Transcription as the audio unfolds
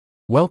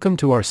Welcome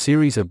to our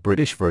series of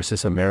British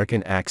versus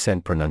American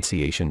accent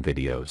pronunciation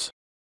videos.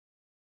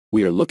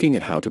 We are looking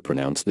at how to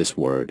pronounce this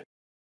word.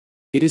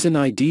 It is an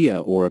idea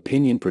or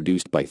opinion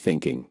produced by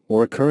thinking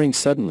or occurring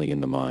suddenly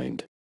in the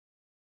mind.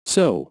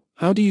 So,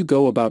 how do you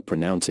go about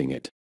pronouncing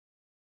it?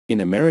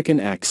 In American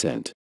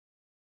accent,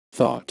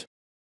 thought,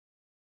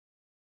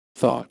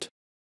 thought.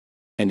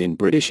 And in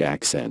British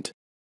accent,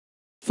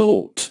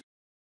 thought,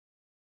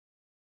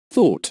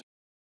 thought.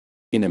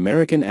 In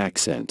American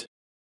accent,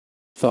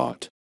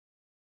 thought,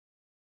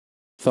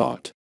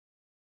 thought.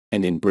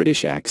 And in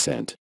British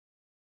accent,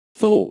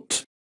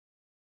 thought,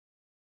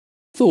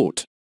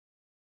 thought.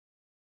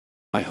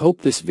 I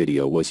hope this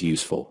video was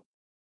useful.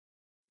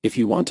 If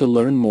you want to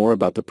learn more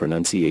about the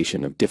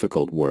pronunciation of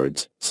difficult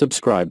words,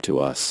 subscribe to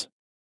us.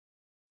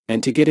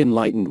 And to get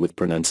enlightened with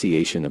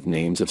pronunciation of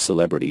names of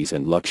celebrities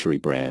and luxury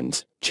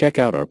brands, check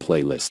out our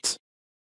playlists.